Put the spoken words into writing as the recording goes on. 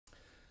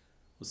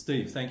Well,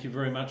 Steve, thank you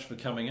very much for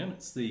coming in.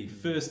 It's the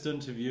first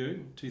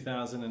interview,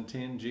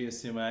 2010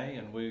 GSMA,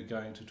 and we're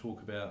going to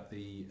talk about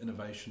the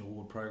Innovation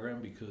Award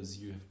program because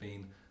you have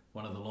been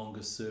one of the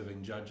longest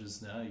serving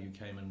judges now. You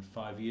came in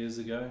 5 years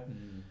ago.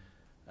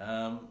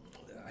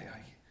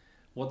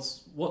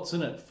 What's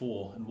in it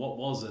for, and what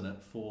was in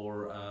it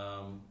for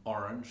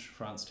Orange,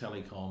 France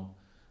Telecom,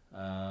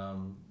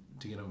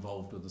 to get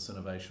involved with this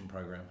innovation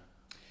program?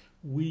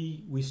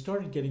 We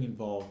started getting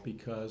involved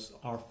because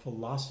our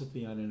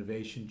philosophy on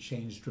innovation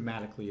changed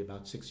dramatically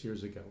about 6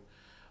 years ago.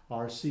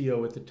 Our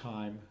CEO at the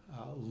time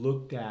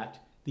looked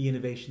at the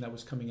innovation that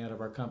was coming out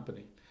of our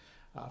company.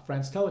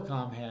 France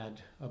Telecom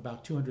had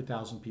about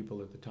 200,000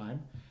 people at the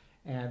time,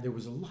 and there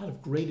was a lot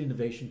of great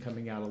innovation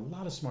coming out. A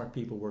lot of smart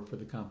people worked for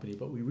the company,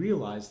 but we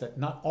realized that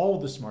not all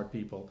the smart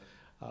people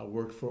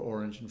worked for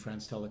Orange and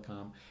France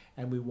Telecom,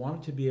 and we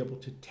wanted to be able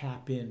to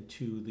tap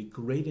into the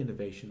great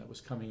innovation that was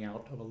coming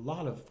out of a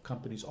lot of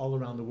companies all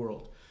around the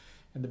world.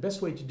 And the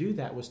best way to do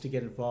that was to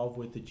get involved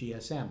with the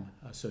GSM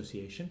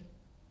Association,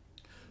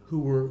 who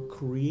were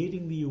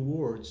creating the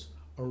awards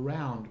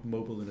around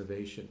mobile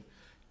innovation,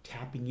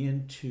 tapping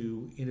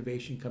into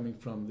innovation coming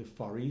from the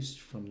Far East,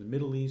 from the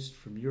Middle East,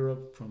 from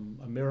Europe, from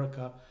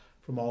America,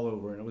 from all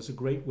over. And it was a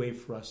great way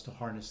for us to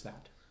harness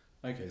that.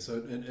 Okay, so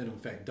it in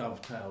fact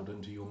dovetailed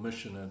into your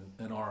mission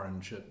in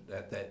Orange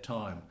at that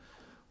time.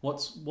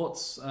 What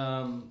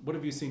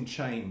have you seen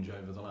change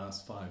over the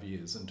last 5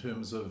 years in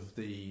terms of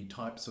the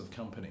types of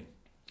company?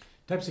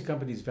 Types of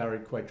companies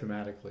varied quite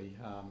dramatically.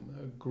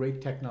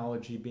 Great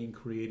technology being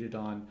created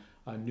on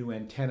new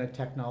antenna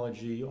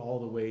technology all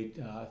the way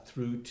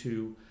through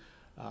to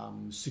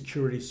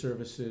security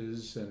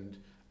services and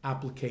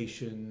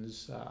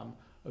applications,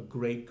 a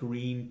great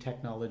green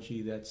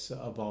technology that's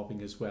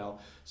evolving as well.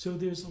 So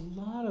there's a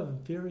lot of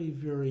very,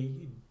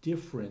 very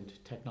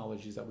different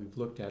technologies that we've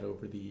looked at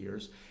over the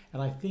years.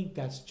 And I think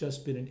that's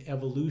just been an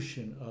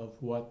evolution of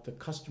what the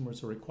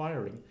customers are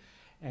requiring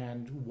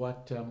and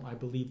what I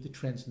believe the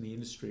trends in the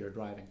industry are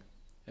driving.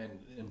 And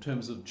in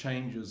terms of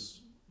changes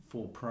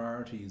for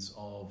priorities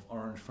of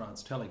Orange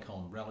France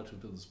Telecom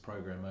relative to this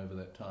program over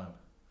that time?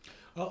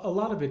 A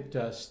lot of it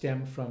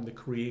stemmed from the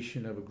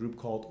creation of a group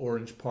called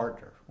Orange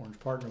Partner. Orange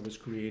Partner was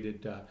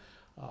created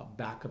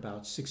back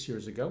about 6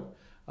 years ago.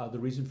 The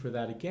reason for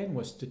that, again,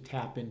 was to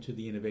tap into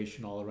the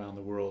innovation all around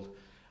the world.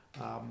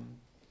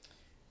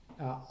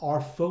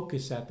 Our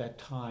focus at that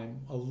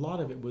time, a lot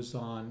of it was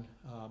on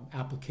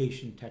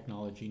application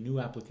technology, new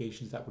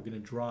applications that were going to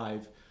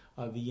drive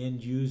the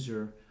end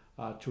user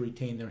to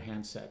retain their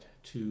handset,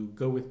 to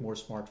go with more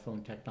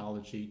smartphone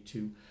technology,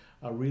 to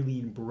really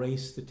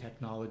embrace the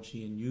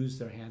technology and use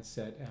their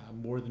handset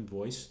more than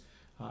voice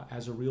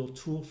as a real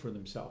tool for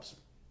themselves.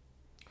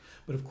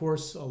 But of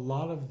course, a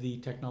lot of the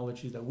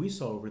technology that we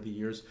saw over the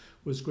years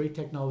was great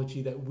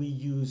technology that we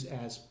use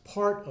as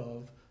part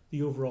of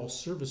the overall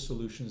service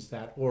solutions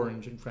that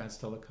Orange and France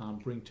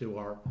Telecom bring to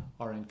our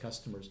end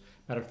customers.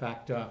 Matter of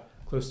fact,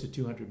 close to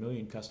 200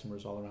 million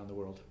customers all around the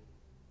world.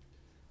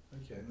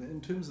 Okay, and in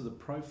terms of the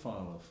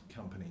profile of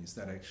companies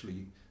that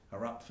actually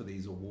are up for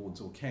these awards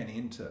or can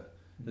enter,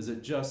 is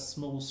it just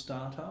small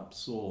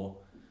startups, or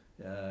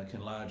can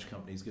large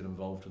companies get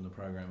involved in the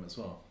program as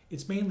well?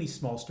 It's mainly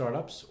small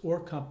startups or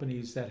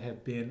companies that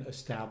have been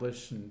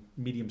established and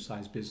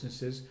medium-sized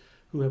businesses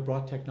who have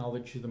brought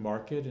technology to the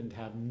market and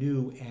have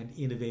new and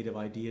innovative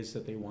ideas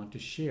that they want to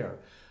share.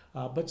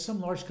 But some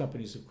large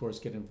companies, of course,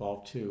 get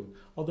involved too,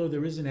 although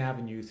there is an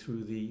avenue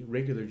through the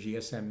regular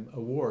GSM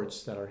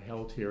Awards that are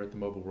held here at the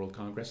Mobile World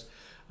Congress.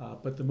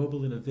 But the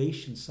mobile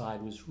innovation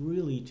side was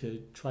really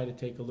to try to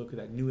take a look at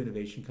that new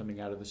innovation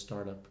coming out of the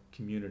startup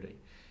community.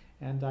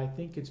 And I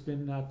think it's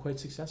been quite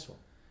successful.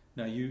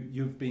 Now,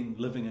 you've been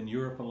living in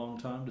Europe a long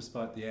time,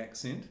 despite the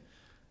accent.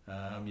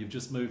 You've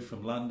just moved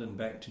from London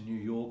back to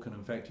New York, and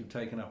in fact, you've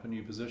taken up a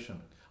new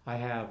position. I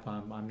have.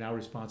 I'm now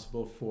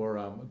responsible for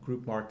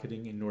group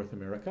marketing in North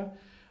America.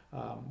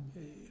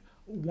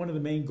 One of the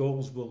main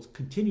goals will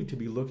continue to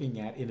be looking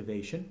at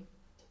innovation,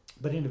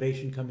 but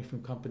innovation coming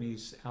from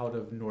companies out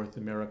of North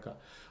America.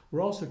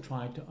 We're also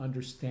trying to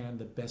understand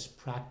the best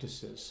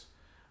practices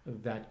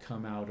that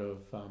come out of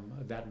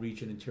that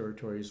region and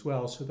territory as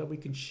well, so that we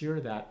can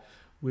share that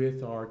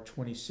with our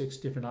 26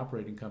 different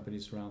operating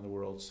companies around the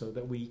world, so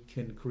that we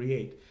can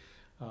create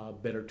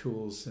better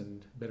tools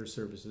and better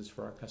services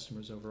for our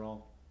customers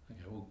overall.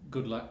 Okay, well,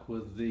 good luck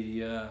with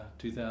the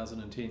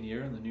 2010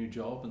 year and the new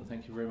job, and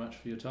thank you very much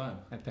for your time.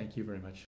 And thank you very much.